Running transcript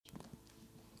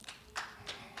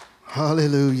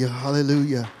Hallelujah.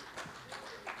 Hallelujah.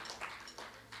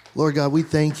 Lord God, we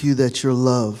thank you that your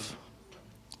love,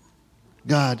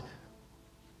 God,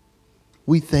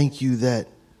 we thank you that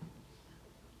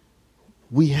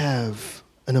we have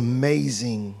an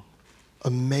amazing,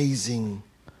 amazing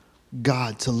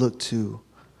God to look to.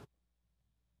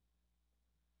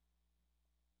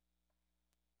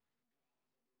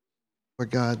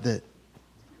 Lord God, that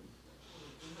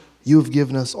you have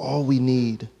given us all we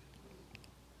need.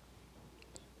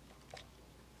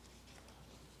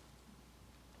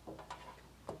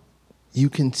 You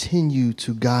continue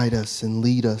to guide us and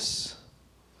lead us.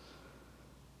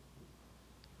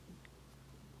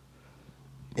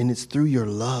 And it's through your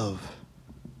love.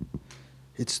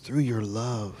 It's through your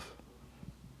love.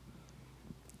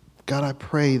 God, I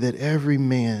pray that every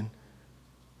man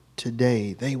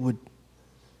today, they would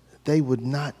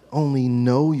not only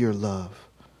know your love,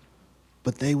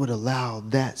 but they would allow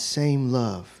that same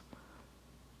love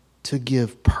to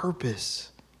give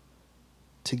purpose,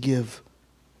 to give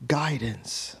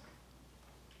guidance,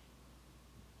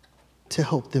 to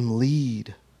help them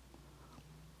lead,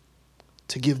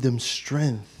 to give them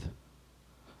strength.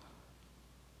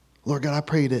 Lord God, I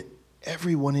pray that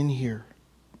everyone in here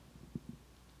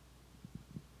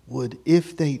would,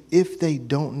 if they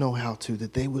don't know how to,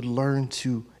 that they would learn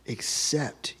to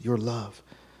accept your love.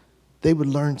 They would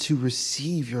learn to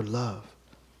receive your love.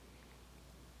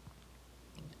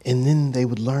 And then they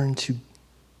would learn to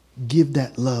give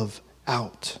that love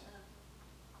out.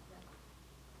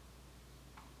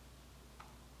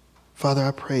 Father, I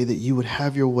pray that you would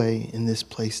have your way in this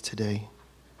place today,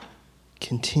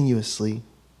 continuously.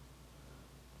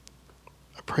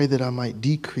 I pray that I might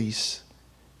decrease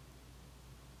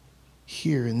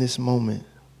here in this moment,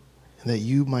 and that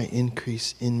you might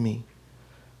increase in me.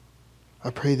 I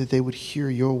pray that they would hear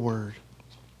your word.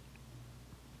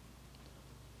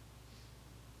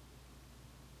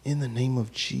 In the name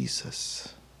of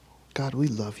Jesus. God, we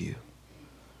love you.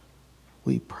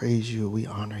 We praise you. We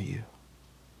honor you.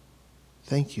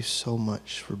 Thank you so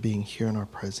much for being here in our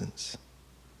presence.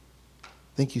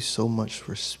 Thank you so much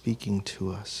for speaking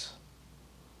to us.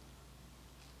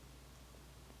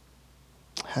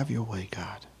 Have your way,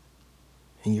 God.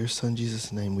 In your son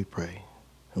Jesus' name we pray.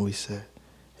 And we say,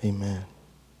 amen.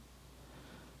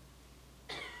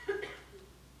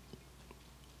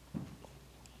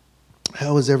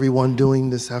 How is everyone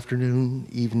doing this afternoon,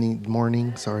 evening,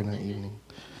 morning? Sorry, not evening.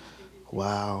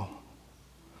 Wow.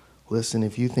 Listen,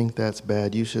 if you think that's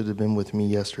bad, you should have been with me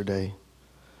yesterday.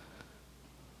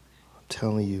 I'm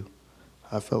telling you,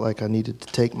 I felt like I needed to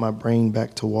take my brain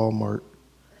back to Walmart.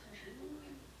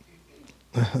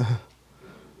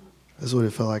 That's what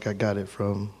it felt like I got it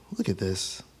from. Look at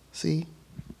this. See?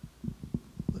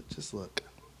 Look, just look.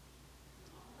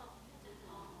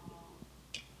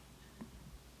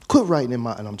 Quit writing in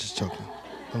my... And I'm just joking.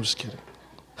 I'm just kidding.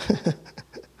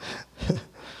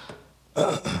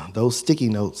 Those sticky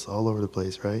notes all over the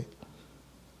place, right?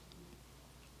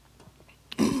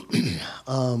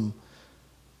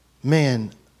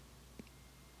 Man,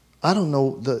 I don't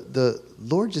know. The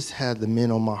Lord just had the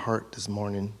men on my heart this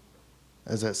morning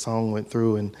as that song went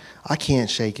through, and I can't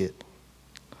shake it.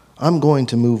 I'm going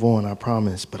to move on, I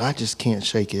promise, but I just can't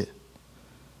shake it.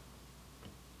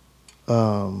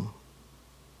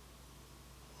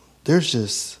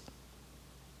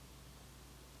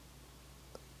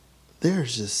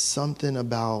 There's just something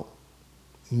about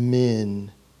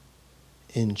men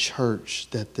in church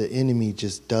that the enemy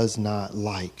just does not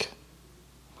like.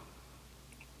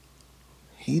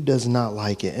 He does not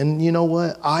like it. And you know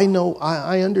what? I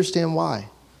understand why.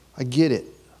 I get it.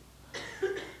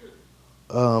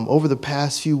 Over the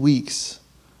past few weeks,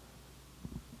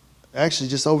 actually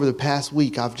just over the past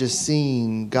week, I've just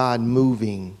seen God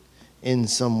moving in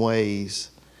some ways.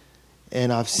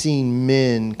 And I've seen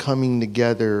men coming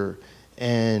together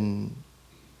and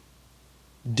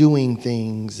doing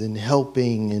things and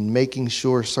helping and making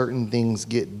sure certain things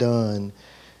get done.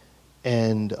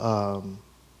 And I'm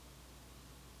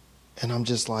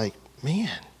just like, man,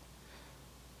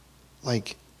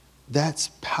 like,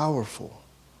 that's powerful.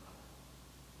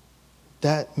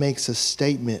 That makes a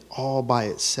statement all by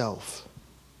itself.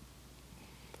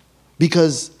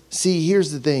 Because, see,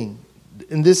 here's the thing.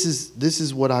 And this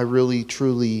is what I really,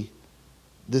 truly,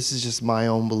 this is just my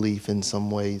own belief in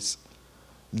some ways,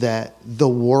 that the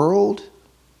world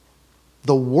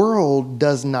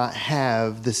does not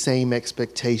have the same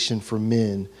expectation for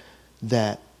men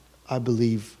that I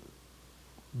believe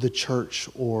the church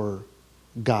or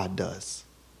God does.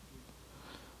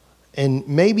 And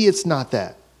maybe it's not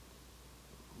that,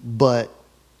 but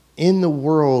in the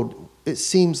world, it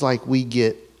seems like we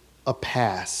get a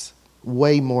pass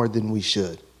way more than we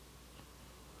should.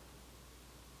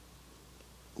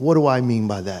 What do I mean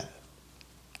by that?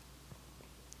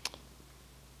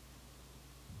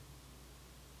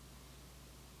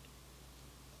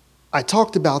 I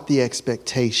talked about the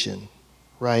expectation,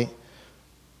 right?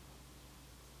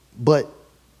 But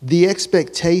the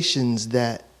expectations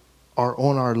that are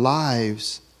on our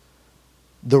lives,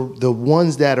 the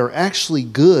ones that are actually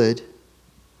good,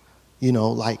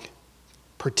 like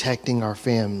protecting our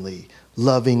family,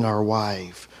 loving our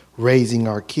wife, raising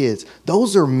our kids,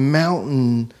 those are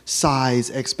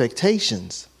mountain-size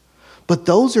expectations. But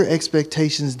those are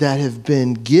expectations that have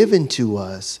been given to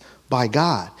us by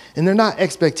God. And they're not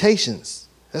expectations.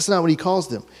 That's not what he calls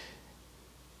them.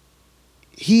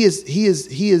 He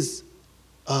is,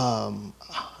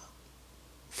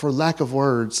 for lack of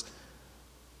words,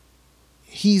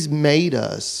 he's made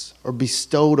us or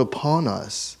bestowed upon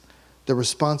us the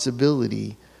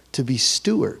responsibility to be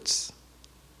stewards.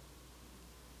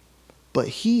 But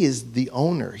he is the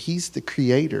owner. He's the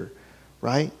creator,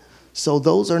 right? So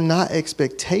those are not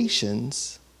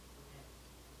expectations.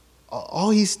 All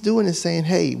he's doing is saying,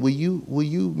 hey, will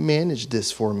you manage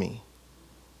this for me?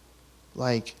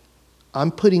 Like,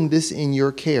 I'm putting this in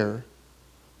your care,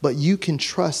 but you can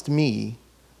trust me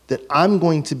that I'm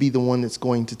going to be the one that's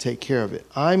going to take care of it.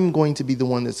 I'm going to be the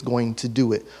one that's going to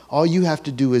do it. All you have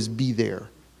to do is be there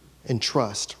and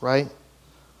trust, right?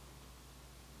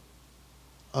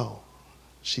 Oh,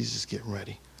 she's just getting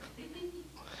ready.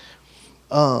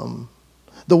 The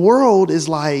world is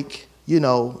like,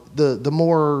 the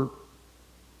more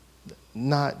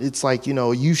not, it's like,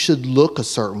 you should look a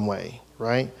certain way,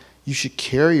 right? You should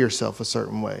carry yourself a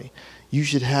certain way. You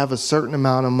should have a certain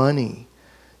amount of money,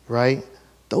 right?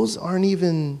 Those aren't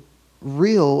even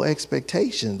real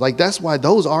expectations. Like, that's why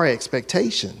those are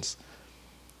expectations.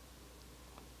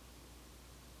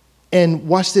 And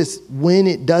watch this. When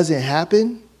it doesn't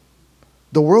happen,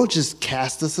 the world just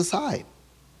casts us aside,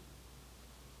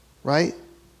 right?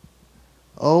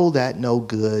 Oh, that no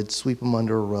good. Sweep them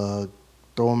under a rug,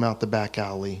 throw them out the back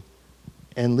alley,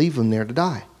 and leave them there to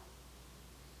die.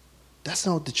 That's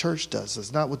not what the church does.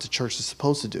 That's not what the church is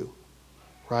supposed to do,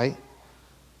 right?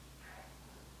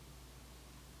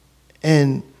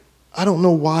 And I don't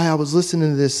know why I was listening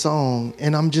to this song,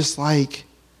 and I'm just like,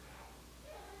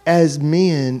 as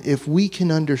men, if we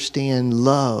can understand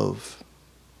love,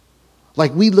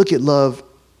 like we look at love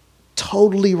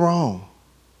totally wrong.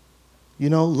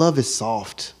 Love is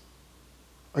soft.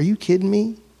 Are you kidding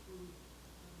me?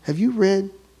 Have you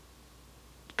read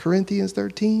Corinthians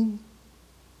 13?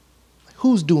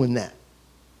 Who's doing that?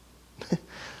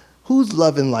 Who's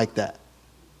loving like that?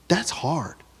 That's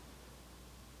hard.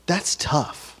 That's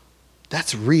tough.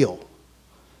 That's real.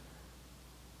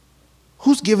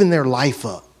 Who's giving their life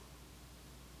up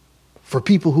for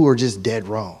people who are just dead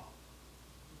wrong?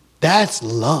 That's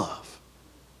love.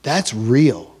 That's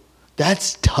real.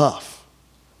 That's tough.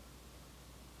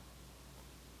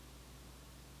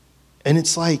 And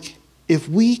it's like, if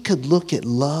we could look at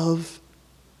love,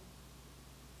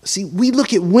 see, we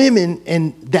look at women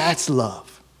and that's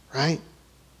love, right?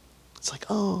 It's like,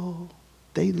 oh,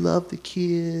 they love the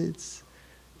kids.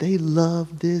 They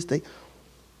love this.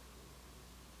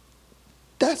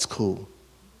 That's cool.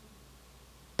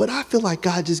 But I feel like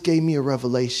God just gave me a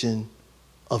revelation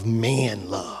of man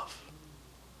love.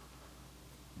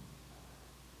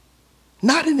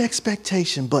 Not an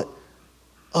expectation, but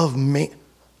of man.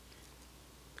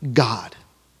 God,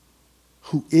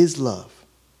 who is love.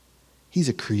 He's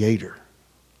a creator.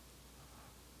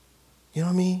 You know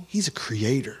what I mean? He's a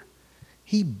creator.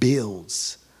 He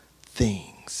builds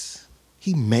things.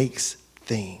 He makes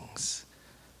things.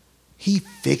 He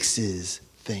fixes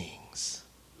things.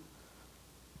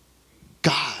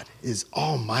 God is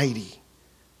almighty,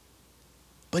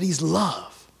 but he's love.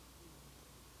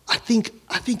 I think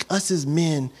us as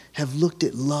men have looked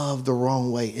at love the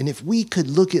wrong way. And if we could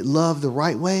look at love the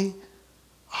right way,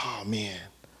 oh man,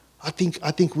 I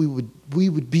think we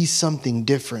would be something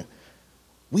different.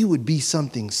 We would be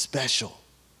something special.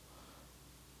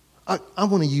 I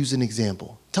want to use an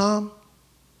example. Tom,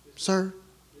 sir,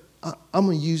 I'm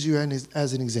going to use you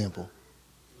as an example.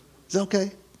 Is that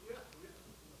okay?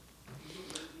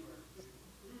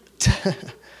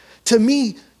 To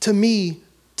me,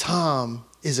 Tom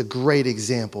is a great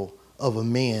example of a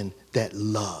man that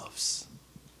loves.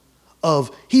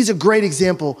 He's a great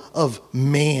example of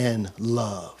man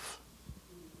love.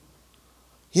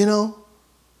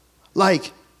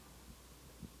 Like,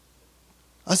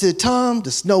 I said, Tom, the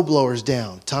snowblower's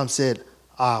down. Tom said,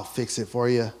 I'll fix it for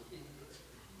you.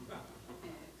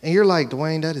 And you're like,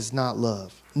 Duane, that is not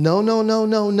love. No.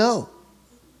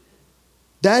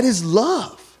 That is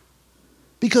love.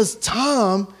 Because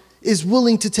Tom is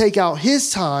willing to take out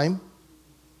his time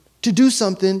to do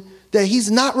something that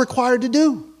he's not required to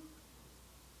do.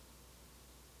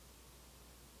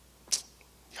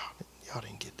 Y'all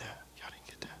didn't get that. Y'all didn't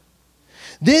get that.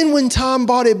 Then when Tom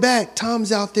bought it back,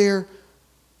 Tom's out there.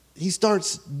 He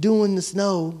starts doing the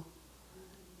snow.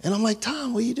 And I'm like,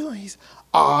 Tom, what are you doing? He's,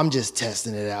 oh, I'm just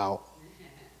testing it out.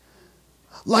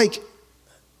 Like,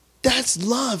 that's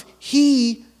love.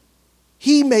 He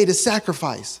made a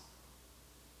sacrifice.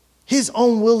 His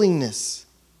own willingness.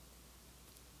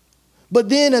 But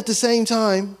then at the same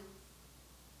time,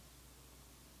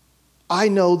 I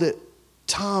know that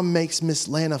Tom makes Miss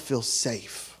Lana feel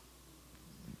safe.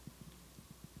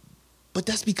 But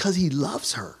that's because he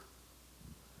loves her.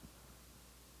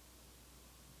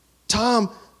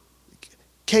 Tom,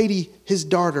 Katie, his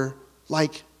daughter,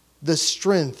 like the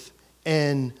strength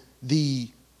and the,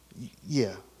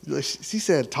 yeah. She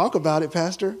said, talk about it,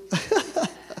 Pastor.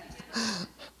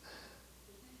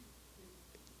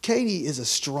 Katie is a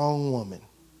strong woman.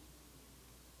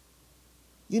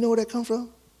 You know where that comes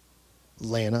from?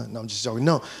 Lana. No, I'm just joking.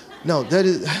 No, that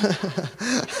is.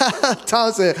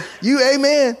 Tom said, you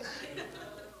amen.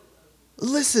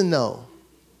 Listen, though.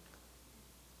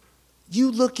 You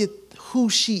look at who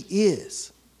she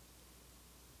is.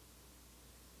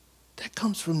 That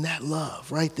comes from that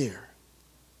love right there.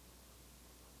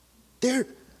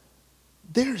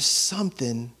 There's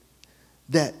something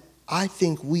that I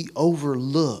think we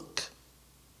overlook.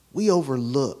 We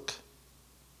overlook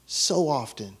so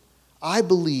often. I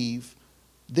believe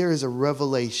there is a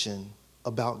revelation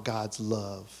about God's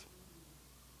love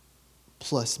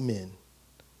plus men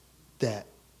that,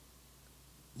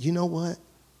 you know what?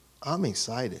 I'm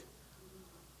excited.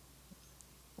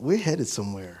 We're headed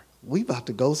somewhere. We about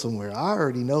to go somewhere. I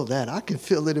already know that. I can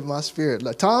feel it in my spirit.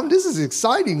 Like, Tom, this is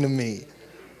exciting to me.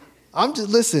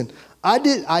 Listen, I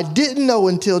didn't know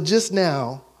until just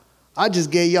now. I just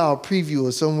gave y'all a preview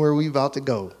of somewhere we about to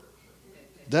go.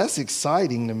 That's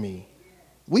exciting to me.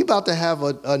 We about to have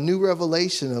a new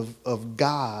revelation of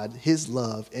God, his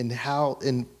love, and how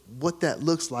and what that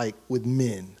looks like with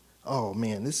men. Oh,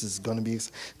 man, this is going to be...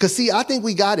 Because, see, I think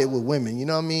we got it with women. You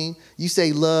know what I mean? You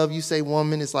say love, you say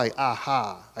woman, it's like,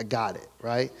 aha, I got it,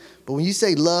 right? But when you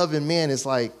say love and man, it's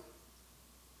like,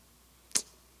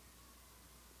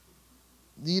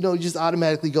 you know, you just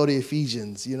automatically go to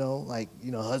Ephesians, you know? Like,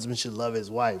 you know, husband should love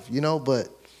his wife, you know? But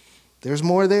there's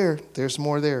more there. There's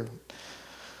more there.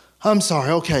 I'm sorry.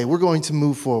 Okay, we're going to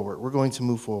move forward.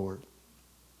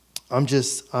 I'm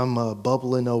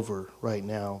bubbling over right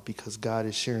now because God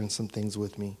is sharing some things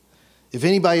with me. If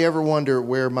anybody ever wondered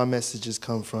where my messages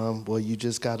come from, well, you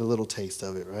just got a little taste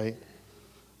of it, right?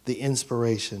 The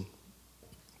inspiration.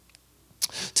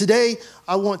 Today,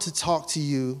 I want to talk to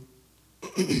you.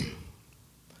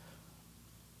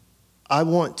 I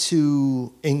want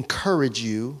to encourage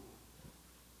you.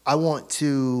 I want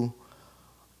to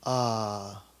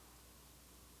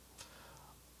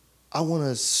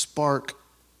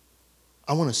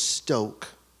stoke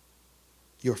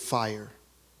your fire,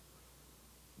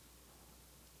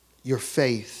 your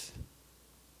faith,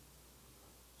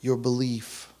 your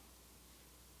belief.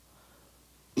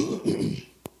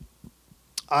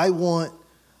 I want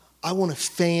to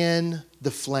fan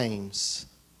the flames.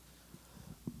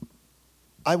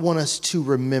 I want us to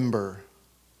remember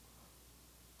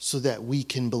so that we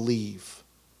can believe.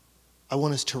 I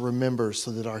want us to remember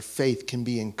so that our faith can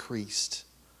be increased.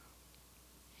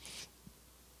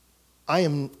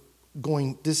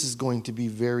 This is going to be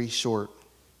very short.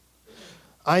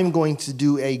 I'm going to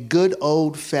do a good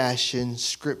old-fashioned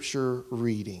scripture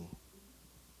reading.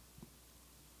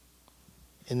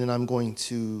 And then I'm going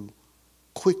to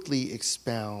quickly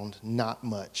expound, not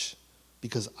much,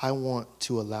 because I want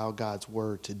to allow God's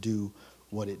word to do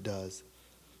what it does.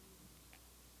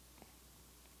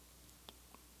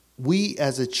 We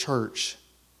as a church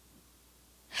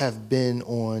have been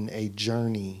on a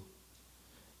journey,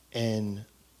 and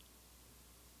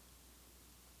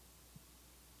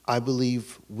I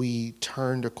believe we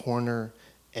turned a corner,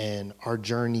 and our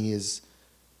journey is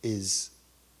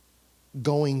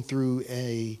going through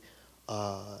an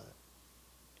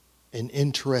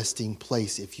interesting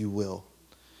place, if you will.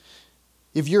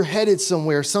 If you're headed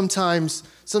somewhere, sometimes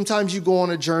you go on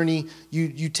a journey,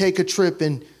 you take a trip,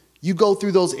 and you go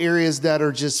through those areas that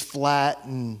are just flat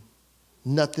and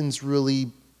nothing's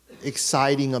really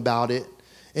exciting about it.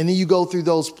 And then you go through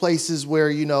those places where,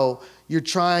 you know, you're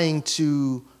trying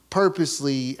to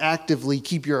purposely, actively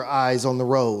keep your eyes on the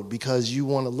road because you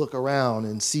want to look around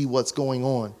and see what's going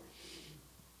on.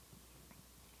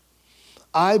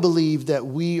 I believe that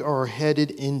we are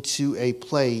headed into a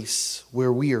place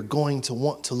where we are going to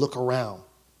want to look around.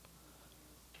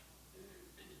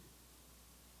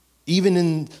 Even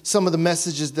in some of the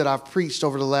messages that I've preached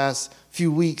over the last few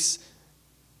weeks,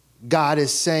 God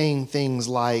is saying things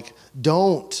like,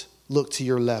 don't look to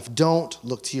your left, don't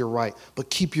look to your right, but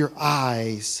keep your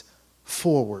eyes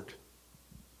forward.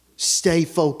 Stay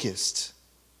focused.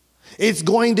 It's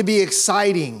going to be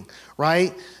exciting,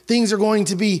 right? Things are going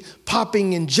to be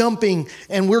popping and jumping,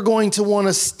 and we're going to want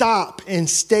to stop and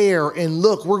stare and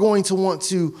look. We're going to want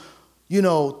to,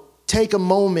 take a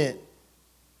moment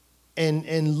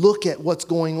and look at what's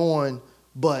going on.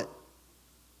 But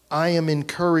I am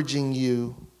encouraging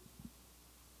you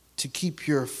to keep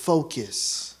your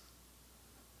focus,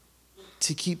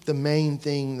 to keep the main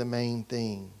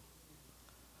thing,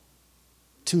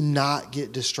 to not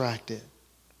get distracted.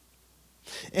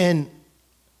 And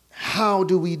how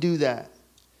do we do that?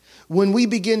 When we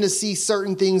begin to see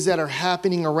certain things that are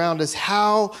happening around us,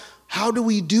 how do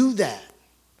we do that?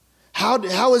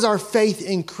 How is our faith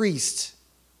increased?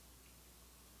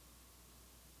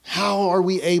 How are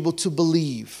we able to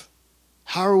believe?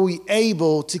 How are we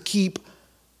able to keep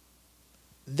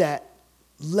that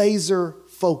laser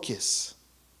focus?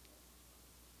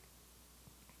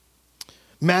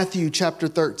 Matthew chapter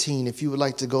 13, if you would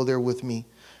like to go there with me,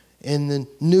 in the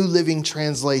New Living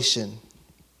Translation.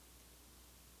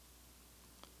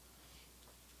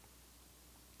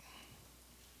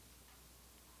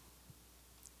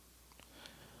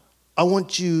 I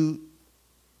want you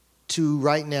to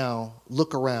right now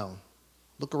look around.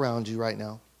 Look around you right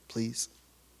now, please.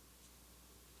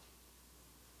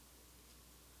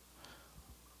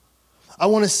 I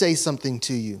want to say something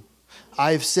to you.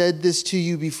 I've said this to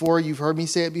you before. You've heard me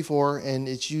say it before, and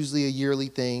it's usually a yearly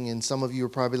thing. And some of you are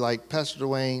probably like, Pastor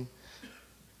Duane,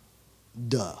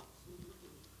 duh.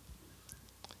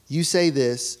 You say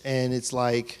this, and it's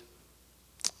like,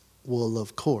 well,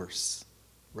 of course,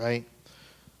 right?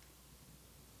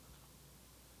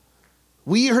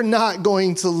 We are not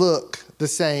going to look the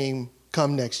same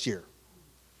come next year,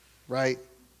 right?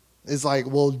 It's like,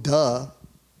 well, duh.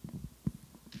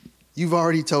 You've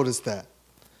already told us that.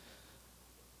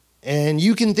 And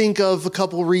you can think of a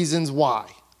couple reasons why.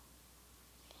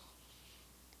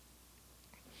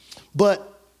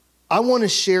 But I want to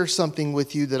share something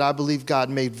with you that I believe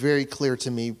God made very clear to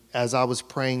me as I was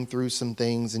praying through some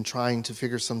things and trying to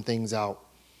figure some things out.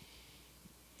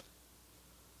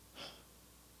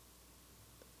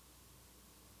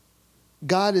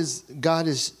 God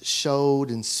has showed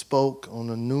and spoke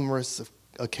on a numerous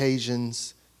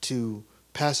occasions to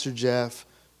Pastor Jeff,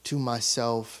 to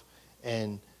myself,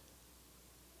 and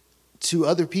to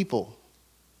other people.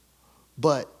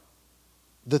 But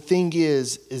the thing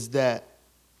is that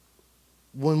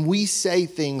when we say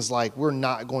things like we're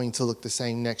not going to look the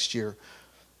same next year,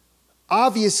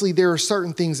 obviously there are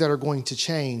certain things that are going to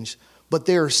change, but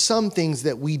there are some things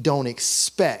that we don't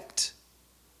expect.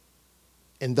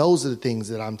 And those are the things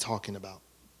that I'm talking about.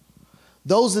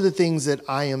 Those are the things that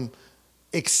I am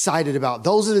excited about.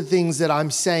 Those are the things that I'm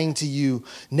saying to you,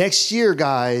 next year,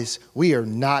 guys, we are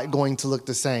not going to look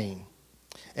the same.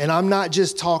 And I'm not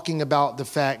just talking about the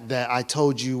fact that I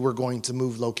told you we're going to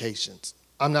move locations.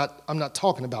 I'm not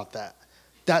talking about that.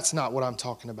 That's not what I'm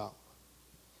talking about.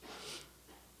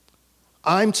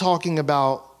 I'm talking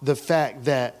about the fact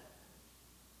that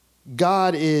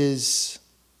God is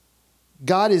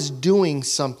doing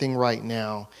something right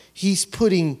now. He's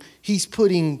putting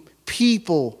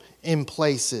people in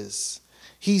places.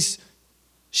 He's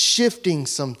shifting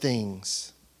some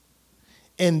things.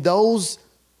 And those,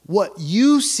 what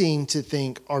you seem to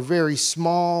think are very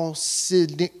small,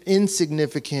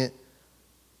 insignificant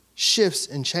shifts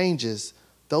and changes,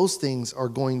 those things are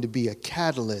going to be a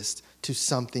catalyst to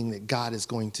something that God is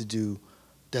going to do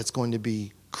that's going to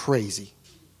be crazy.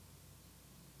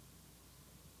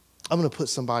 I'm going to put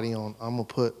somebody on. I'm going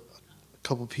to put a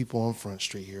couple people on Front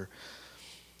Street here.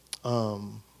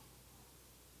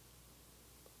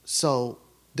 So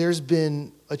there's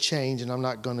been a change, and I'm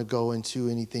not going to go into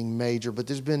anything major, but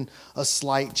there's been a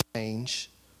slight change.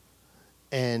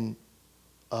 And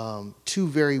two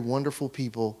very wonderful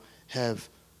people have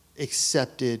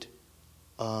accepted,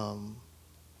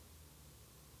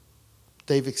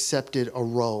 they've accepted a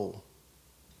role,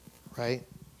 right?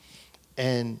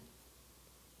 And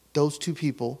those two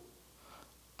people,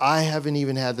 I haven't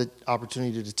even had the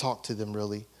opportunity to talk to them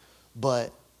really,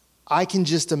 but I can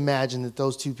just imagine that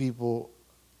those two people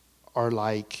are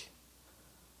like,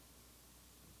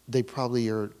 they probably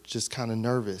are just kind of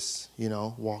nervous,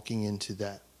 walking into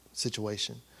that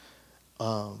situation.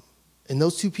 And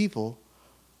those two people,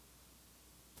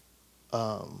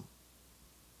 are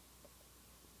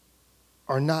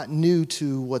not new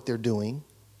to what they're doing,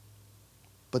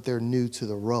 but they're new to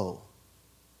the role,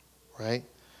 right?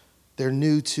 They're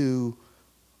new to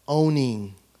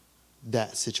owning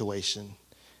that situation.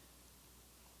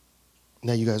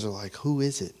 Now you guys are like, who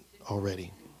is it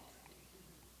already?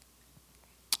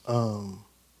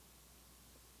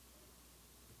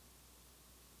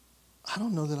 I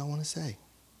don't know that I want to say.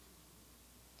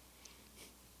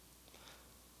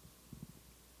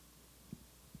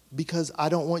 Because I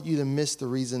don't want you to miss the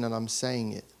reason that I'm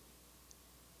saying it.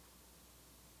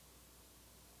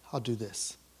 I'll do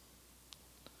this.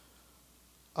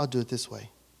 I'll do it this way.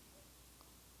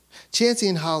 Chancey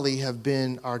and Holly have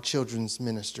been our children's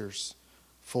ministers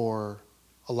for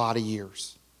a lot of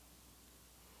years.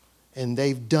 And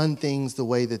they've done things the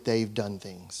way that they've done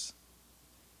things.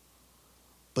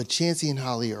 But Chancey and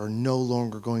Holly are no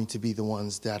longer going to be the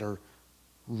ones that are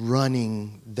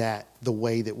running that the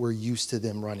way that we're used to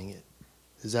them running it.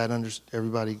 Does that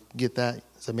everybody get that?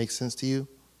 Does that make sense to you?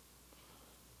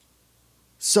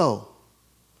 So,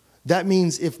 that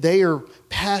means if they are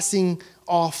passing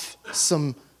off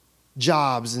some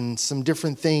jobs and some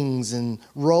different things and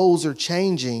roles are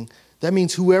changing, that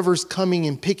means whoever's coming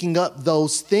and picking up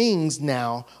those things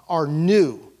now are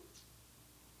new.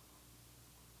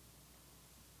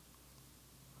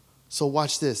 So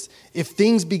watch this. If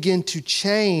things begin to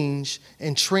change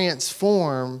and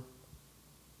transform,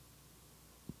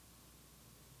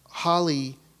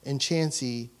 Holly and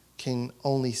Chancey can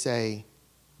only say,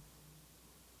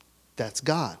 that's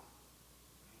God.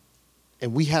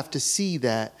 And we have to see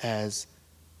that as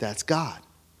that's God,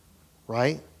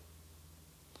 right?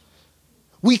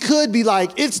 We could be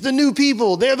like, it's the new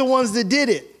people. They're the ones that did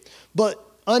it. But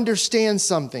understand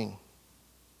something.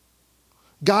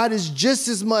 God is just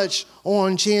as much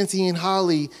on Chancey and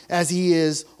Holly as he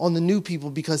is on the new people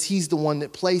because he's the one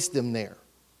that placed them there.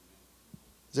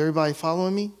 Is everybody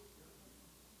following me?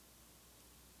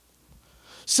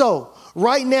 So,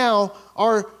 right now,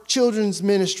 our children's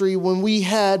ministry, when we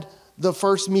had the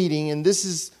first meeting, and this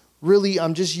is really,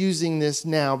 I'm just using this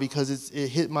now because it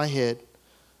hit my head.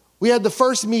 We had the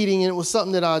first meeting, and it was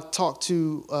something that I talked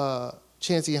to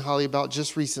Chancey and Holly about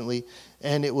just recently,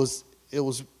 and it was,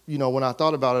 when I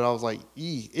thought about it, I was like,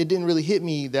 it didn't really hit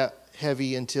me that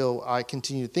heavy until I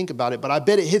continued to think about it, but I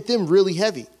bet it hit them really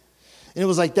heavy. And it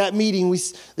was like that meeting,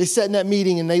 they sat in that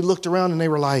meeting, and they looked around, and they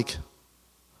were like,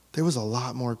 there was a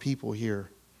lot more people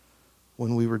here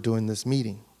when we were doing this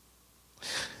meeting.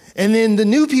 And then the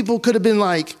new people could have been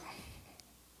like,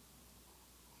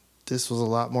 this was a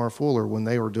lot more fuller when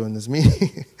they were doing this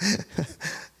meeting.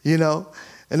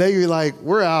 And they'd be like,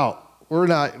 we're out. We're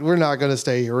not going to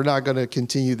stay here. We're not going to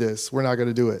continue this. We're not going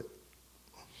to do it.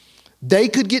 They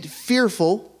could get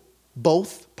fearful.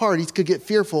 Both parties could get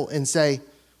fearful and say,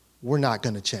 we're not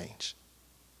going to change.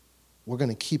 We're going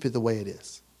to keep it the way it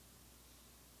is.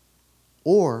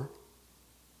 Or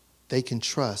they can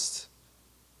trust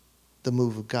the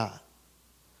move of God.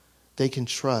 They can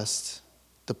trust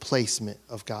the placement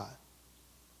of God.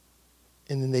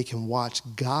 And then they can watch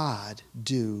God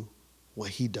do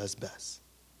what he does best.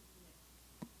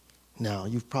 Now,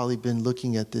 you've probably been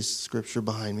looking at this scripture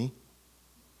behind me.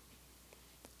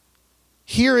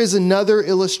 Here is another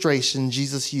illustration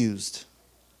Jesus used.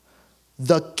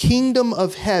 The kingdom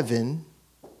of heaven,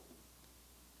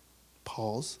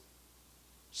 pause,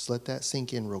 just let that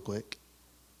sink in real quick.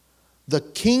 The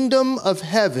kingdom of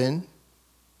heaven,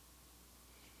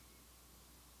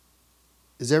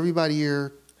 does everybody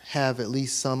here have at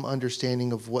least some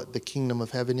understanding of what the kingdom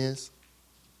of heaven is?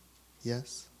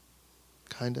 Yes?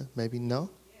 Kind of? Maybe? No?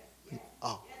 Yes.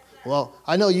 Oh, well,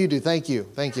 I know you do. Thank you.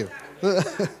 Thank you.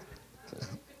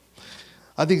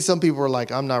 I think some people are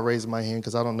like, I'm not raising my hand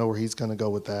because I don't know where he's going to go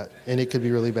with that. And it could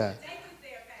be really bad.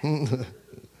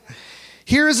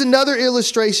 Here is another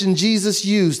illustration Jesus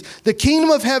used. The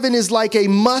kingdom of heaven is like a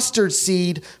mustard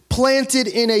seed planted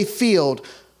in a field.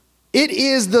 It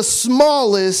is the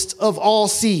smallest of all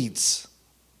seeds,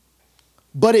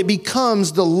 but it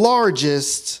becomes the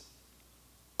largest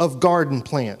of garden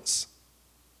plants.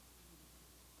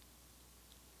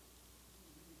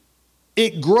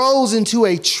 It grows into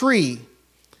a tree,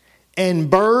 and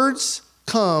birds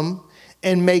come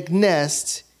and make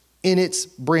nests in its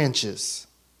branches.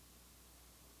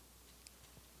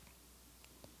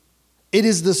 It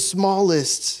is the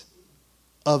smallest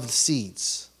of the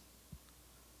seeds,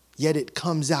 yet it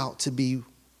comes out to be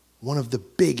one of the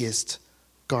biggest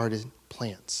garden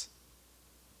plants.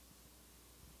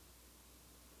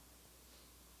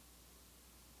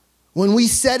 When we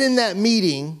sat in that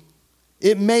meeting,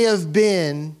 it may have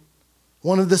been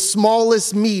one of the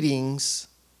smallest meetings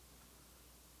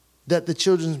that the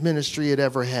children's ministry had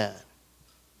ever had.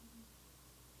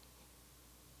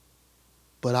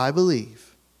 But I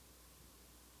believe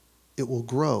it will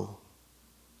grow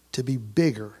to be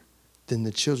bigger than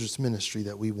the children's ministry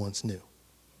that we once knew.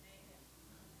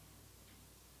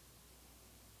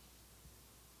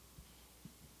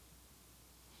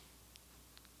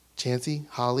 Chancey,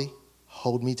 Holly,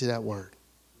 hold me to that word.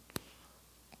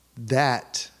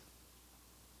 That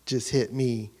just hit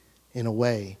me in a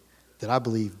way that I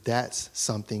believe that's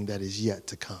something that is yet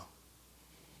to come.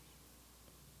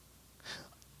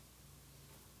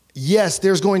 Yes,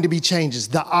 there's going to be changes,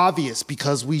 the obvious,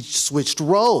 because we switched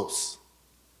roles.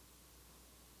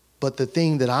 But the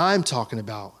thing that I'm talking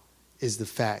about is the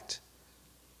fact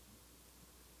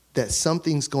that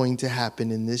something's going to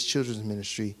happen in this children's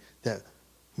ministry that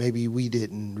maybe we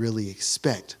didn't really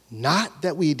expect. Not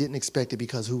that we didn't expect it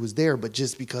because who was there, but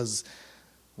just because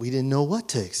we didn't know what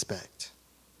to expect.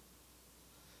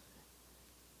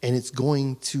 And it's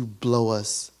going to blow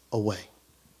us away.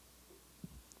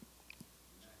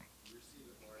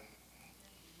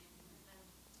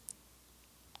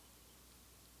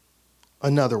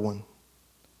 Another one.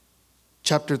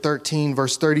 Chapter 13,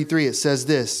 verse 33, it says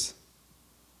this.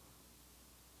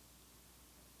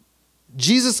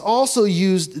 Jesus also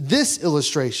used this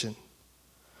illustration.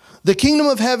 The kingdom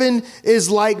of heaven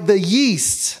is like the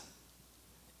yeast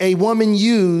a woman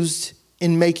used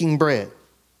in making bread.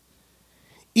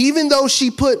 Even though she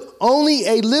put only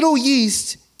a little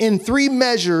yeast in 3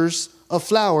 measures of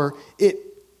flour,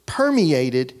 it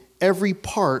permeated every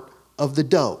part of the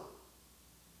dough.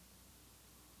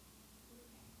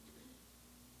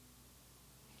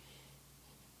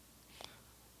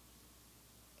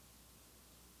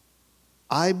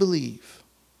 I believe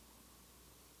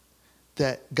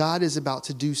that God is about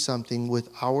to do something with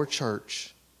our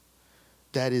church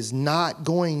that is not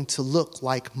going to look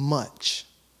like much.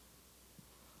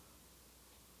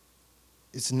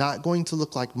 It's not going to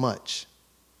look like much.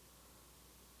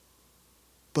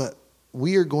 But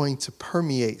we are going to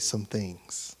permeate some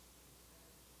things.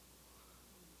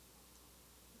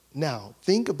 Now,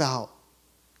 think about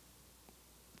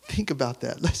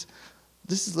that. Let's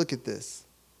just look at this.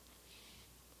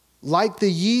 Like the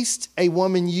yeast a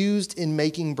woman used in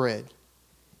making bread,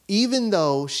 even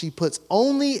though she puts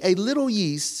only a little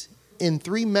yeast in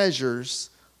 3 measures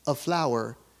of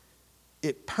flour,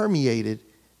 it permeated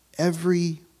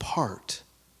every part.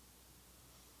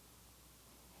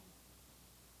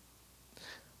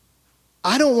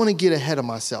 I don't want to get ahead of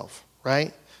myself,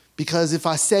 right? Because if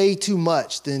I say too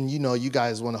much, then, you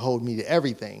guys want to hold me to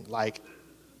everything.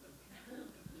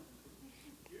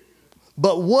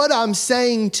 But what I'm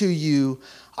saying to you,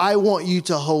 I want you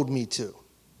to hold me to.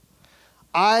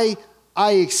 I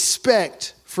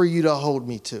expect for you to hold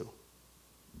me to.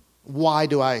 Why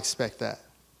do I expect that?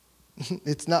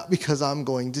 It's not because I'm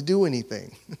going to do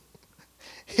anything.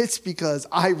 It's because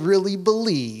I really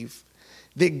believe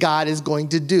that God is going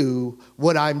to do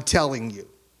what I'm telling you.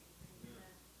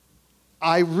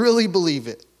 I really believe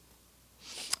it.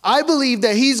 I believe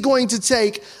that he's going to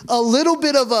take a little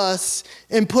bit of us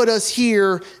and put us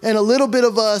here, and a little bit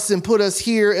of us and put us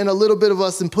here, and a little bit of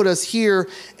us and put us here,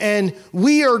 and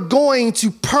we are going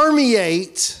to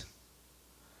permeate,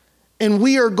 and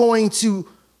we are going to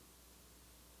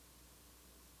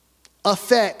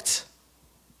affect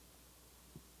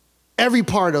every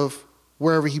part of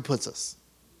wherever he puts us.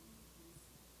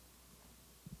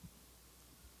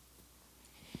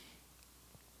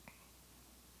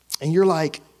 And you're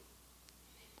like,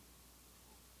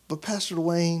 but Pastor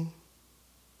Duane,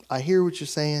 I hear what you're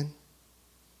saying,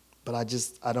 but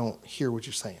I don't hear what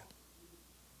you're saying.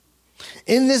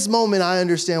 In this moment, I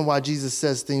understand why Jesus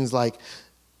says things like,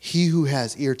 he who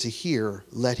has ear to hear,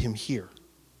 let him hear.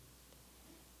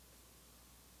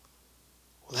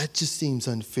 Well, that just seems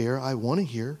unfair. I want to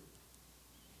hear.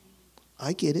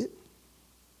 I get it.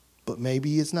 But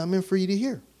maybe it's not meant for you to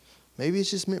hear. Maybe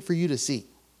it's just meant for you to see.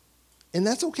 And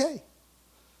that's okay,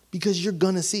 because you're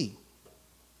going to see.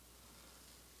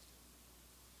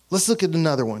 Let's look at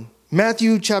another one.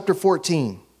 Matthew chapter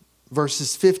 14,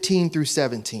 verses 15 through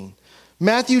 17.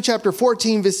 Matthew chapter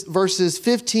 14, verses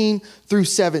 15 through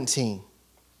 17.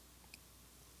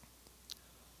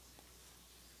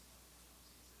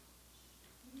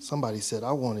 Somebody said,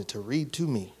 I wanted to read to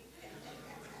me.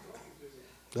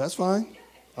 That's fine.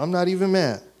 I'm not even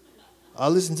mad. I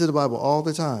listen to the Bible all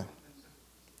the time.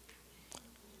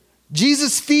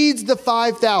 Jesus feeds the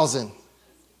 5,000.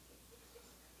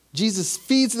 Jesus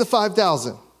feeds the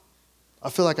 5,000. I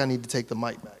feel like I need to take the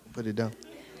mic back and put it down.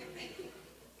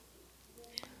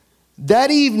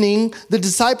 That evening, the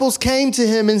disciples came to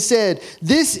him and said,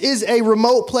 "This is a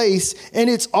remote place, and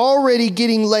it's already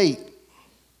getting late.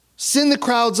 Send the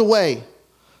crowds away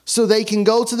so they can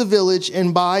go to the village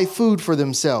and buy food for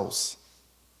themselves."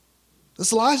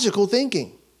 That's logical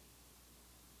thinking.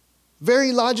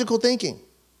 Very logical thinking.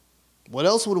 What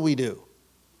else would we do?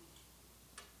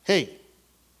 Hey,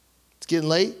 it's getting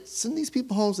late. Send these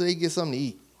people home so they can get something to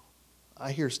eat.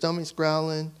 I hear stomachs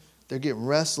growling. They're getting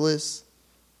restless.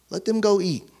 Let them go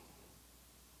eat,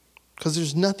 because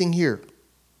there's nothing here.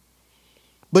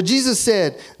 But Jesus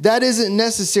said, "That isn't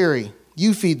necessary.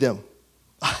 You feed them."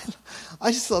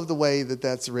 I just love the way that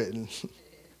that's written.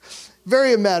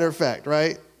 Very a matter of fact,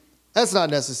 right? That's not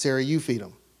necessary. You feed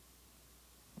them.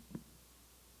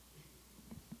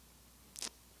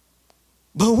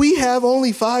 But we have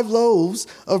only 5 loaves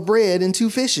of bread and 2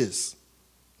 fishes.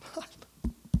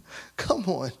 Come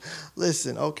on.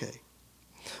 Listen, okay.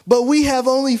 But we have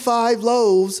only 5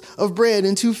 loaves of bread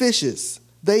and 2 fishes.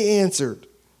 They answered.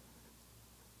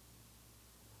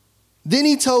 Then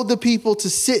he told the people to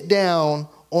sit down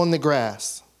on the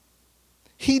grass.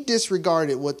 He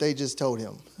disregarded what they just told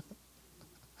him.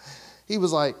 He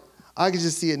was like, I can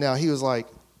just see it now. He was like,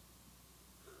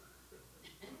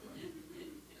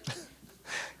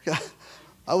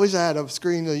 I wish I had a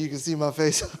screen so you could see my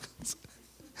face.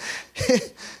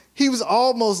 He was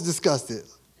almost disgusted.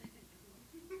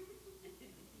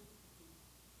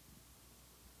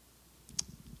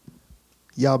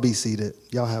 Y'all be seated.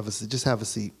 Y'all have a seat. Just have a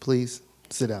seat, please.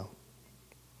 Sit down.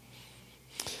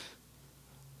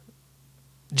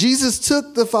 Jesus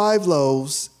took the 5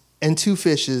 loaves and 2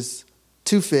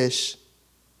 fish,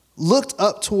 looked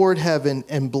up toward heaven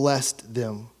and blessed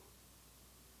them.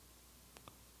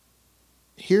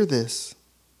 Hear this.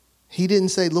 He didn't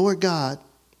say, "Lord God,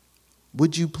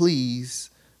 would you please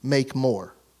make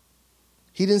more?"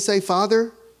 He didn't say,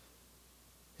 "Father,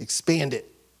 expand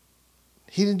it."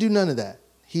 He didn't do none of that.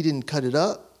 He didn't cut it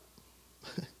up.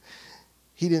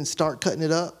 He didn't start cutting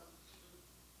it up,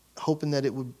 hoping that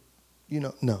it would,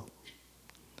 no.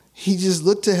 He just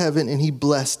looked to heaven and he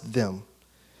blessed them.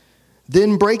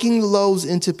 Then breaking the loaves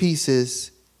into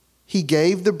pieces, he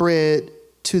gave the bread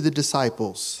to the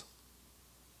disciples.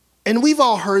 And we've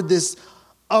all heard this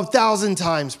 1,000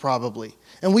 times probably.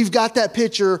 And we've got that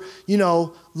picture,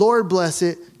 Lord bless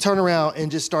it, turn around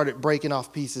and just started breaking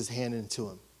off pieces, handing it to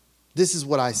him. This is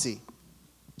what I see.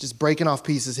 Just breaking off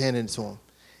pieces, handing it to him.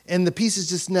 And the pieces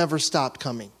just never stopped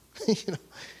coming.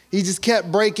 He just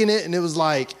kept breaking it, and it was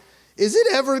like, is it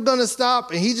ever going to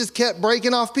stop? And he just kept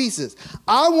breaking off pieces.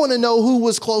 I want to know who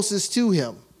was closest to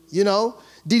him, Did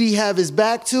he have his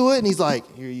back to it? And he's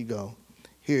like, here you go.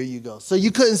 Here you go. So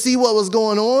you couldn't see what was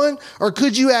going on? Or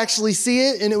could you actually see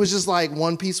it? And it was just like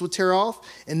one piece would tear off,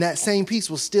 and that same piece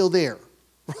was still there.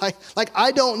 Right? Like,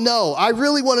 I don't know. I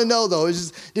really want to know, though. It's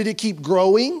just, did it keep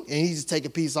growing? And he just take a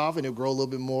piece off and it'll grow a little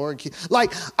bit more.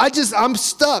 I'm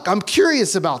stuck. I'm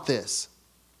curious about this.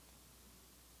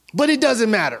 But it doesn't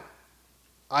matter.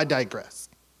 I digress.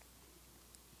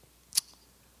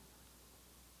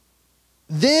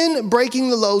 Then, breaking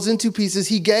the loaves into pieces,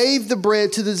 he gave the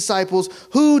bread to the disciples,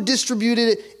 who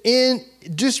distributed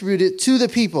it to the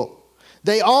people.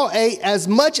 They all ate as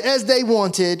much as they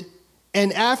wanted.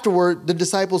 And afterward, the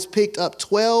disciples picked up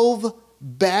 12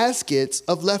 baskets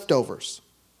of leftovers.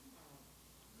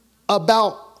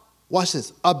 About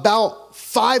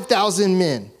 5,000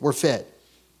 men were fed.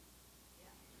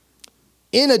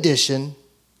 In addition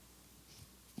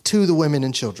to the women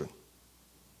and children.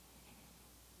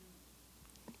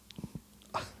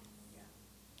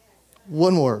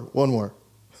 One more.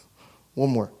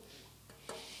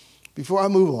 Before I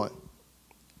move on.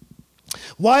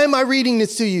 Why am I reading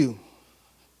this to you?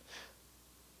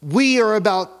 We are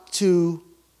about to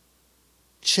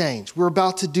change. We're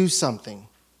about to do something.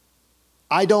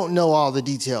 I don't know all the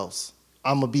details.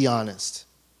 I'm going to be honest.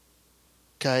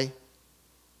 Okay?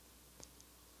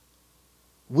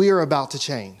 We are about to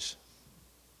change.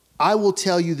 I will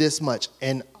tell you this much,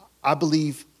 and I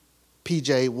believe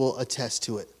PJ will attest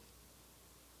to it.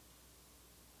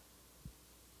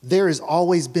 There has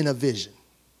always been a vision.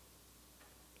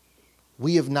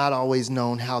 We have not always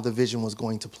known how the vision was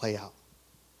going to play out.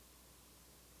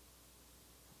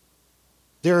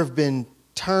 There have been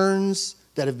turns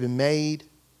that have been made,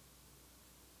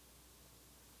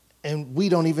 and we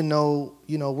don't even know,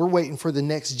 we're waiting for the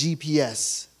next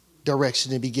GPS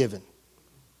direction to be given.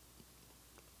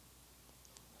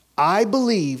 I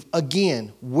believe,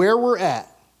 again, where we're at,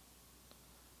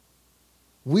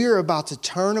 we're about to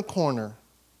turn a corner,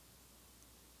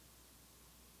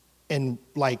 and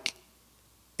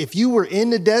if you were in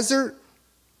the desert,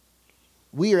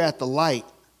 we are at the light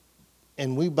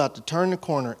and we about to turn the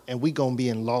corner and we going to be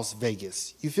in Las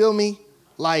Vegas. You feel me?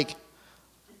 Like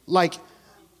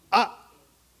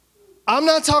I'm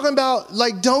not talking about,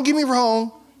 like, don't get me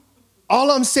wrong.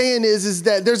 All I'm saying is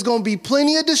that there's going to be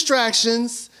plenty of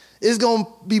distractions. There's going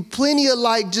to be plenty of,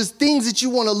 like, just things that you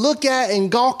want to look at and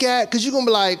gawk at, because you're going to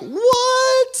be like,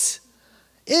 what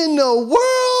in the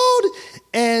world?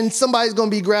 And somebody's going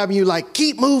to be grabbing you like,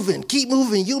 keep moving, keep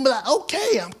moving. You'll be like,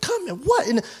 okay, I'm coming. What?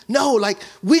 And no, like,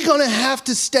 we're going to have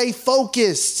to stay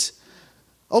focused,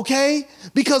 okay?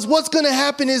 Because what's going to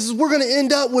happen is we're going to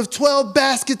end up with 12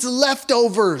 baskets of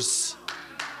leftovers.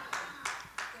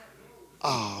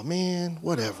 Oh, man,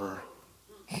 whatever.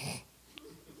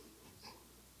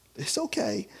 It's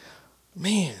okay.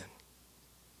 Man.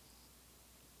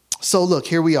 So look,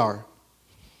 here we are.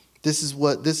 This is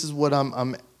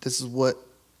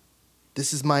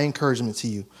my encouragement to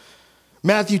you.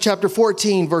 Matthew chapter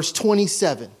 14, verse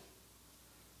 27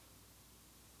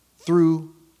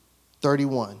 through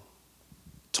 31.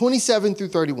 27 through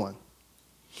 31.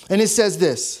 And it says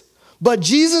this, but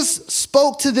Jesus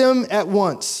spoke to them at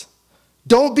once.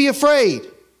 Don't be afraid.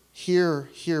 Hear,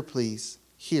 please.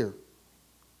 Hear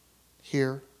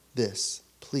this,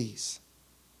 please.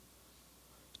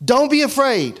 Don't be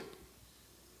afraid.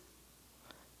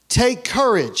 Take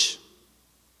courage.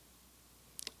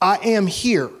 I am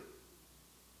here.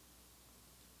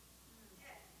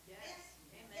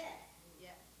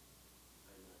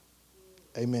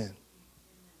 Amen.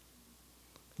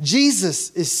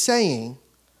 Jesus is saying,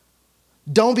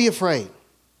 don't be afraid.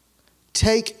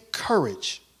 Take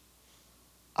courage.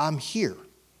 I'm here.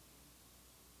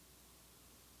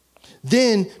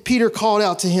 Then Peter called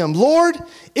out to him, Lord,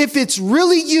 if it's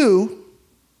really you,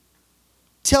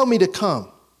 tell me to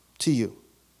come to you,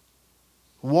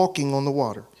 walking on the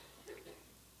water.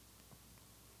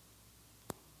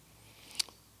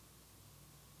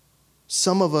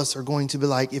 Some of us are going to be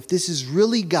like, if this is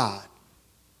really God,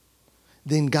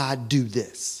 then God, do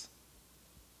this.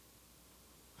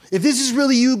 If this is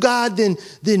really you, God,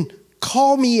 then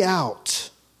call me out.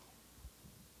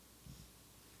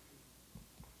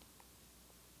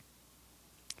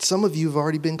 Some of you have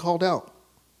already been called out.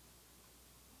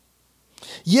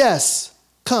 Yes,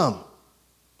 come.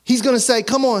 He's going to say,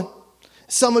 come on.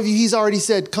 Some of you, he's already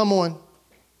said, come on.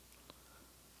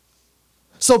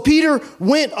 So Peter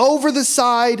went over the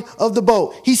side of the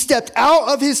boat. He stepped out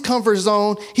of his comfort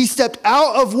zone. He stepped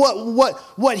out of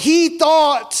what he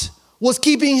thought was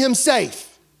keeping him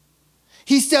safe.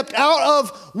 He stepped out of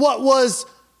what was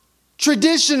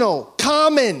traditional,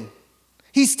 common.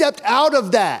 He stepped out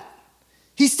of that.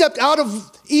 He stepped out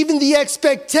of even the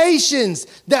expectations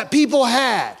that people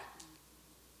had.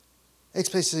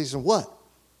 Expectations of what?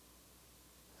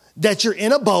 That you're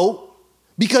in a boat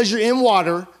because you're in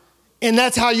water, and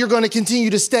that's how you're going to continue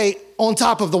to stay on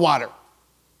top of the water.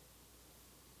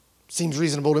 Seems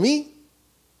reasonable to me.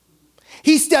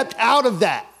 He stepped out of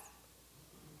that.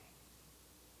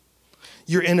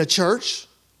 You're in a church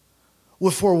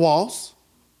with 4 walls,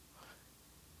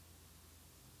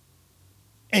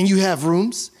 and you have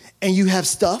rooms, and you have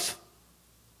stuff.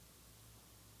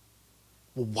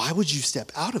 Well, why would you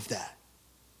step out of that?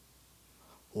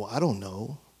 Well, I don't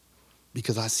know,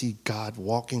 because I see God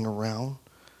walking around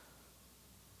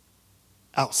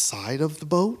outside of the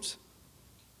boat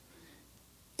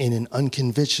in an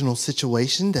unconventional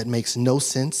situation that makes no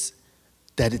sense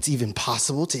that it's even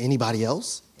possible to anybody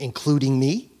else, including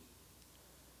me,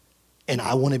 and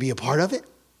I want to be a part of it.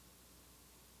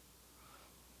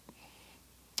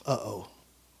 Uh-oh.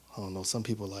 I don't know. Some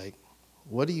people are like,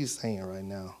 what are you saying right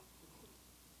now?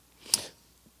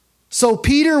 So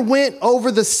Peter went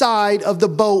over the side of the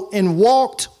boat and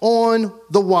walked on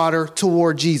the water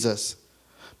toward Jesus.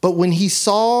 But when he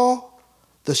saw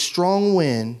the strong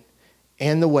wind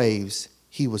and the waves,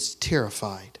 he was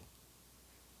terrified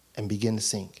and began to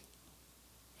sink.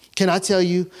 Can I tell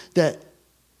you that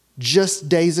just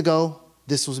days ago,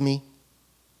 this was me?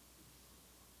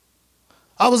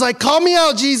 I was like, call me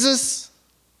out, Jesus.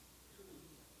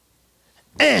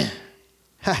 Yeah.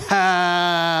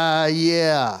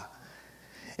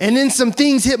 And then some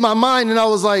things hit my mind, and I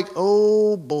was like,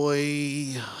 oh,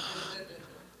 boy.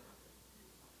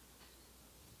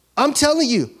 I'm telling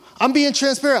you, I'm being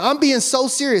transparent. I'm being so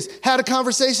serious. Had a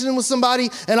conversation with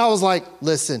somebody, and I was like,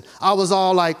 listen, I was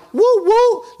all like, woo,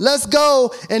 woo, let's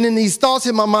go. And then these thoughts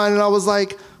hit my mind, and I was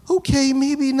like, okay,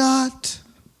 maybe not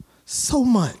so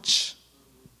much.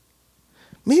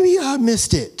 Maybe I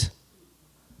missed it.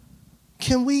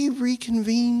 Can we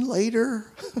reconvene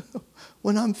later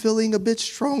when I'm feeling a bit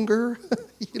stronger?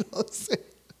 You know what I'm saying?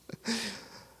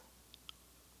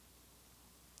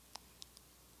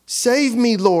 Save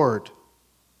me, Lord.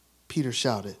 Peter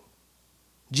shouted.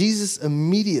 Jesus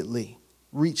immediately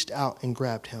reached out and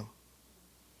grabbed him.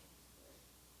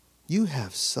 You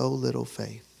have so little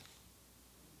faith.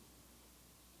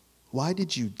 Why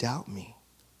did you doubt me?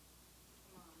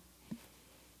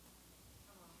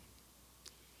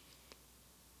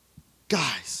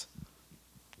 Guys,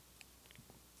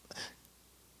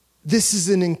 this is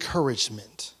an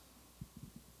encouragement.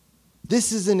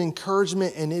 This is an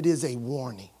encouragement, and it is a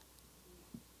warning.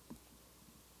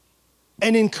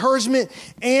 An encouragement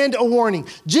and a warning.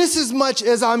 Just as much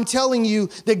as I'm telling you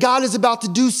that God is about to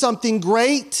do something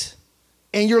great,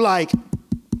 and you're like,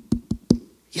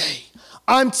 yay.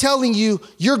 I'm telling you,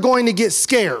 you're going to get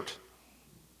scared.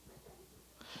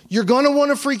 You're going to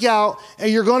want to freak out,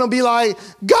 and you're going to be like,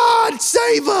 God,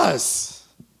 save us.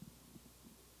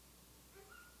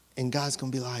 And God's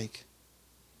going to be like,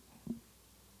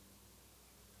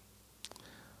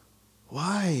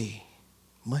 why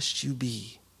must you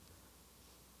be?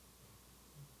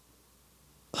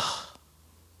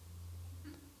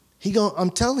 I'm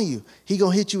telling you, he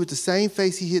going to hit you with the same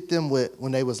face he hit them with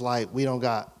when they was like, we don't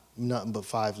got nothing but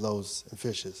 5 loaves and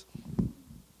fishes.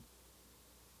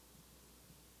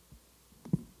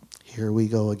 Here we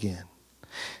go again.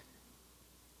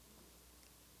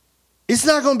 It's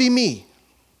not going to be me.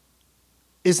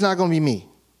 It's not going to be me.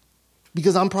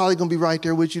 Because I'm probably going to be right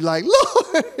there with you like,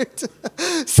 Lord,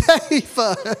 save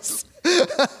us.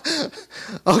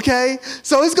 Okay?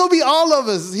 So it's going to be all of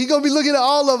us. He's going to be looking at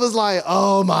all of us like,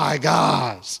 oh my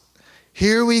gosh,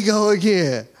 here we go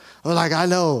again. I'm like, I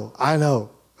know.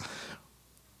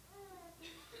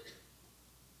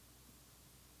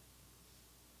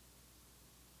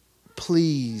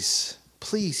 Please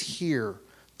hear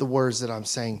the words that I'm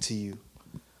saying to you.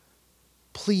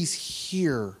 Please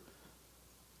hear.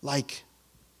 Like,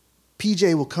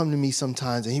 PJ will come to me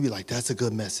sometimes and he'd be like, that's a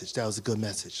good message. That was a good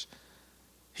message.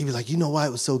 He'd be like, you know why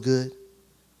it was so good?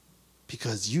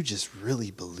 Because you just really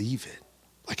believe it.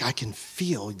 Like, I can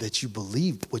feel that you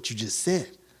believe what you just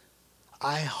said.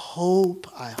 I hope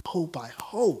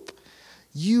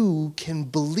you can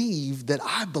believe that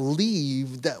I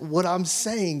believe that what I'm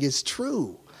saying is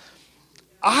true.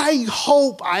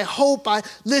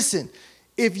 Listen,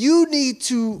 if you need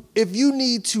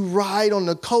to ride on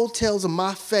the coattails of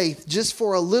my faith just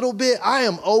for a little bit, I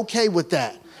am okay with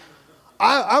that.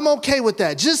 I'm okay with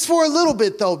that. Just for a little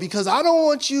bit, though, because I don't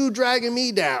want you dragging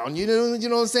me down. You know what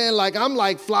I'm saying? Like, I'm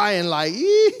like flying like,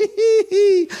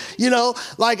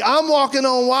 like I'm walking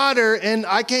on water and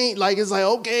I can't, like, it's like,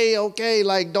 okay.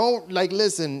 Like, don't, like,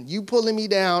 listen, you pulling me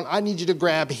down. I need you to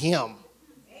grab him.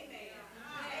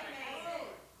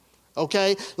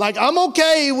 Okay? Like, I'm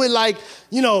okay with, like,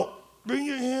 bring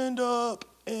your hand up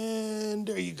and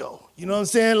there you go. You know what I'm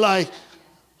saying? Like,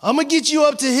 I'm going to get you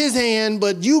up to his hand,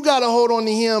 but you got to hold on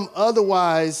to him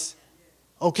otherwise,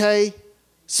 okay?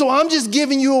 So I'm just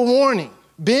giving you a warning.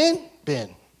 Ben.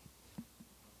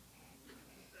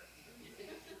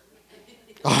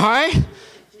 All right?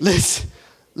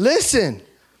 Listen.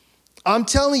 I'm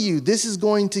telling you, this is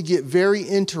going to get very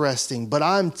interesting, but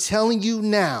I'm telling you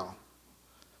now.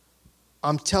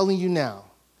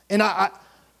 And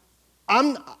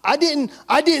I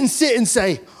didn't sit and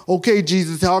say, okay,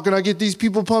 Jesus, how can I get these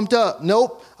people pumped up?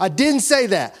 Nope, I didn't say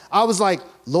that. I was like,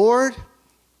 Lord,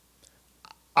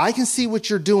 I can see what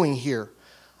you're doing here.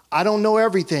 I don't know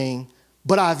everything,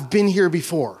 but I've been here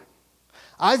before.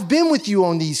 I've been with you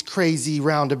on these crazy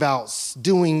roundabouts,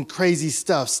 doing crazy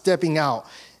stuff, stepping out,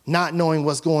 not knowing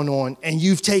what's going on, and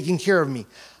you've taken care of me.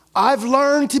 I've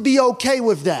learned to be okay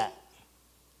with that.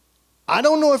 I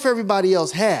don't know if everybody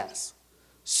else has.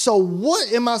 So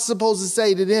what am I supposed to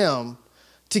say to them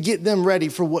to get them ready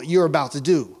for what you're about to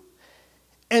do?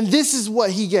 And this is what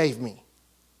he gave me.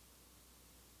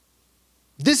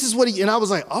 And I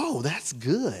was like, oh, that's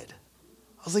good.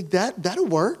 I was like, that'll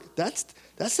work. That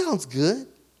sounds good.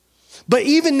 But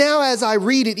even now as I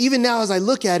read it, even now as I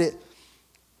look at it,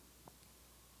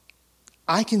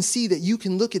 I can see that you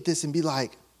can look at this and be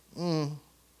like,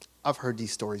 I've heard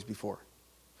these stories before.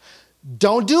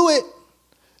 Don't do it.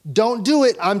 Don't do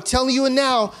it. I'm telling you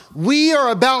now, we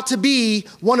are about to be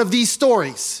one of these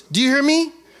stories. Do you hear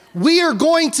me? We are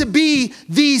going to be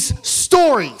these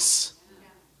stories.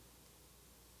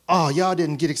 Oh, y'all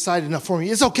didn't get excited enough for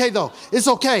me. It's okay, though. It's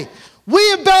okay.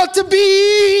 We're about to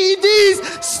be these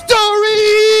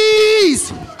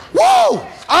stories. Whoa!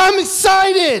 I'm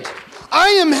excited. I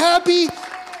am happy.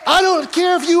 I don't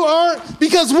care if you aren't,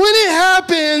 because when it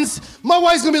happens, my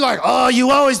wife's going to be like, oh, you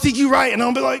always think you're right. And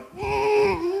I'll be like,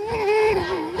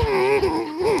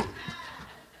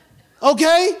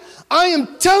 Okay? I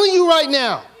am telling you right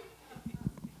now.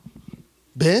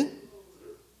 Ben?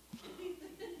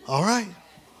 All right.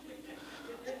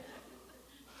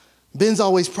 Ben's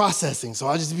always processing, so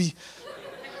I just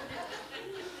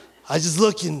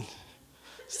look and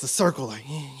it's the circle, like,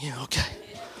 yeah, okay.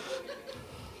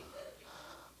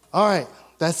 All right,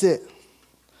 that's it.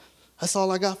 That's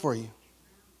all I got for you.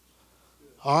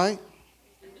 All right?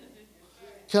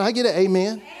 Can I get an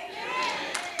amen?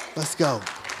 Let's go.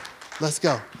 Let's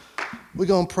go. We're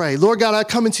going to pray. Lord God, I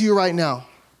come into you right now.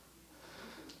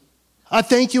 I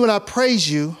thank you and I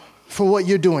praise you for what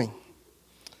you're doing.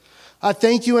 I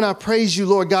thank you and I praise you,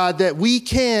 Lord God, that we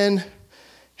can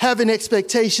have an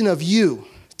expectation of you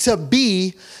to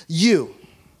be you.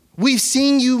 We've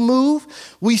seen you move.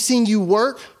 We've seen you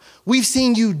work. We've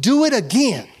seen you do it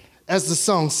again, as the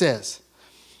song says.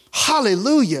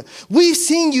 Hallelujah. We've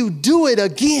seen you do it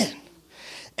again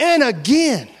and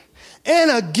again and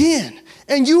again.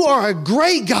 And you are a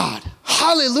great God.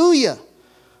 Hallelujah.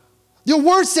 Your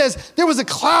word says there was a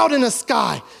cloud in the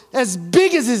sky as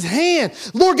big as his hand.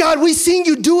 Lord God, we've seen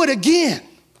you do it again.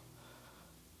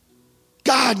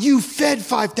 God, you fed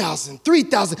 5,000,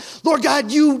 3,000. Lord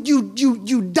God, you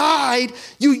died.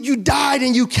 You died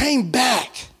and you came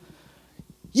back.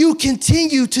 You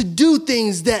continue to do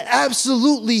things that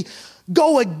absolutely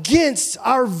go against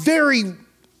our very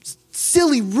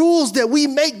silly rules that we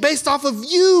make based off of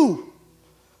you.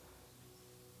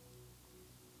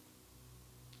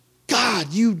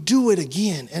 God, you do it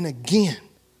again and again.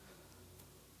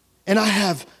 And I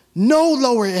have no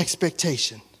lower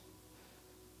expectation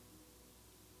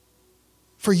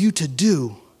for you to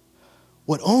do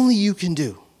what only you can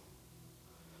do.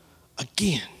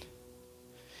 Again,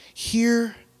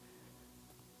 here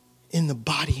in the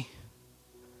body,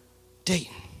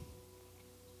 Dayton.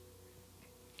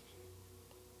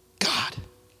 God,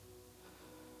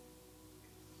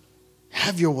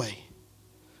 have your way.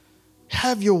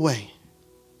 Have your way.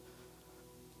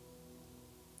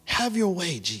 Have your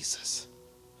way, Jesus.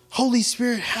 Holy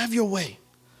Spirit, have your way.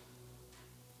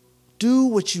 Do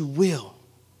what you will.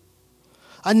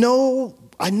 I know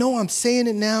I'm saying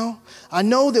it now. I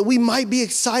know that we might be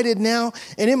excited now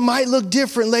and it might look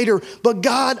different later. But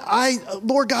God,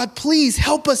 Lord God, please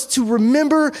help us to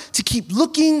remember to keep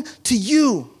looking to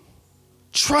you,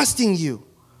 trusting you,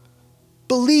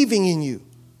 believing in you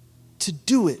to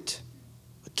do it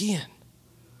again.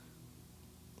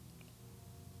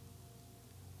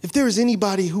 If there is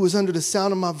anybody who is under the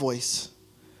sound of my voice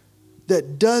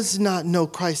that does not know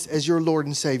Christ as your Lord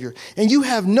and Savior, and you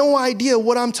have no idea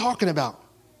what I'm talking about,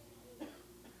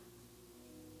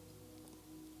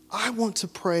 I want to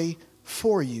pray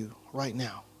for you right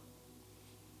now.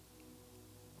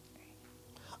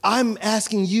 I'm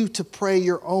asking you to pray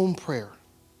your own prayer.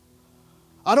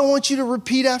 I don't want you to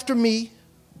repeat after me.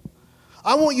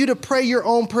 I want you to pray your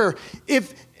own prayer.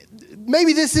 If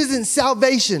maybe this isn't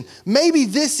salvation, maybe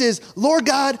this is, Lord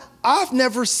God, I've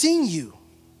never seen you.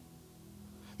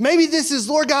 Maybe this is,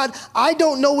 Lord God, I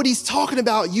don't know what he's talking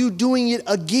about, you doing it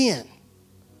again.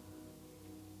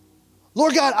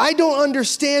 Lord God, I don't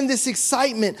understand this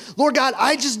excitement. Lord God,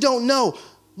 I just don't know.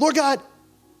 Lord God,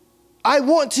 I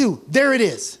want to. There it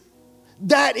is.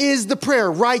 That is the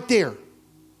prayer right there.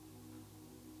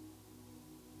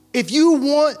 If you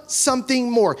want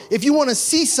something more, if you want to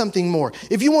see something more,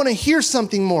 if you want to hear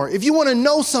something more, if you want to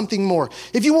know something more,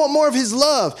 if you want more of his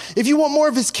love, if you want more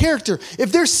of his character,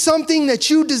 if there's something that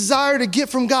you desire to get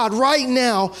from God right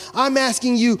now, I'm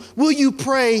asking you, will you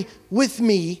pray with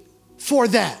me for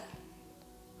that?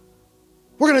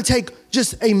 We're going to take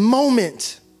just a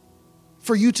moment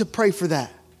for you to pray for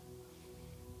that.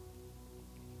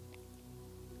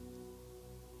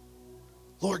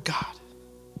 Lord God,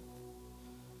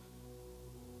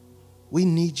 we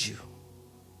need you.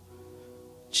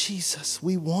 Jesus,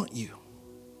 we want you.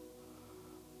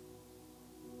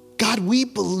 God, we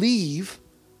believe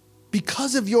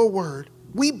because of your word,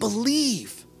 we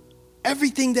believe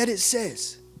everything that it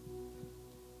says.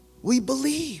 We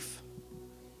believe.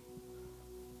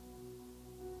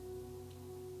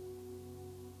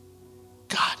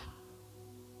 God,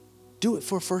 do it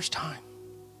for a first time.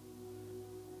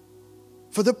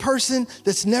 For the person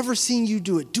that's never seen you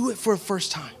do it for a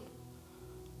first time.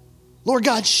 Lord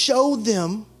God, show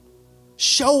them,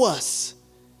 show us.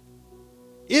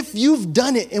 If you've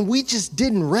done it and we just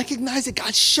didn't recognize it,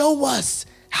 God, show us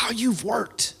how you've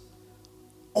worked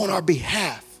on our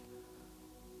behalf.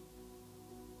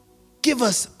 Give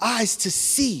us eyes to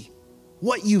see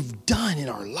what you've done in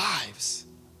our lives.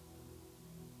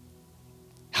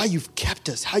 How you've kept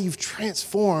us, how you've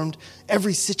transformed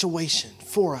every situation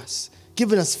for us,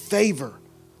 given us favor,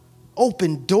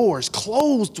 open doors,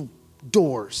 closed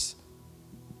doors.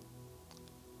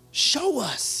 Show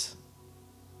us.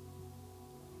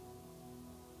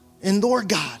 And Lord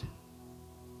God,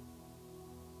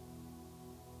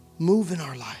 move in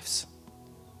our lives.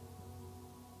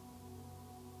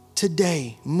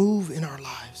 Today, move in our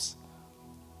lives.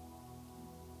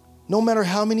 No matter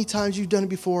how many times you've done it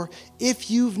before, if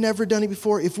you've never done it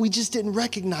before, if we just didn't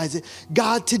recognize it,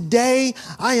 God, today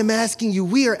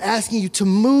we are asking you to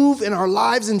move in our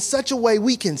lives in such a way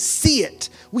we can see it,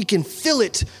 we can feel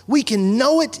it, we can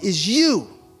know it is you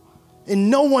and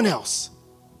no one else.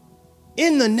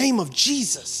 In the name of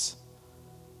Jesus.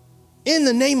 In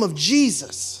the name of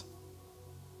Jesus.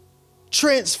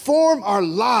 Transform our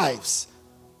lives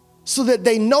so that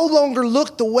they no longer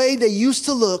look the way they used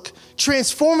to look.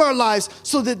 Transform our lives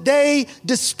so that they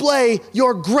display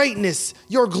your greatness,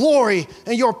 your glory,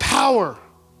 and your power.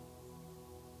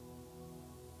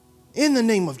 In the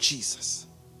name of Jesus.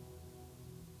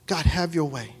 God, have your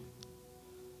way.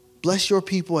 Bless your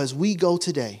people as we go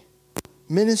today.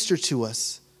 Minister to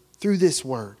us through this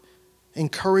word.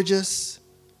 Encourage us.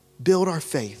 Build our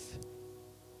faith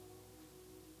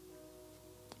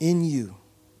in you,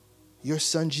 your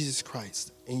Son, Jesus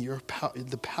Christ, and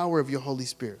the power of your Holy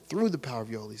Spirit, through the power of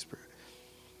your Holy Spirit.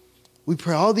 We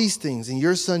pray all these things in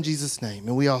your Son, Jesus' name.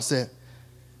 And we all said,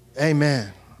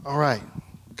 amen. All right,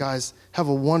 guys, have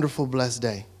a wonderful, blessed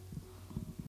day.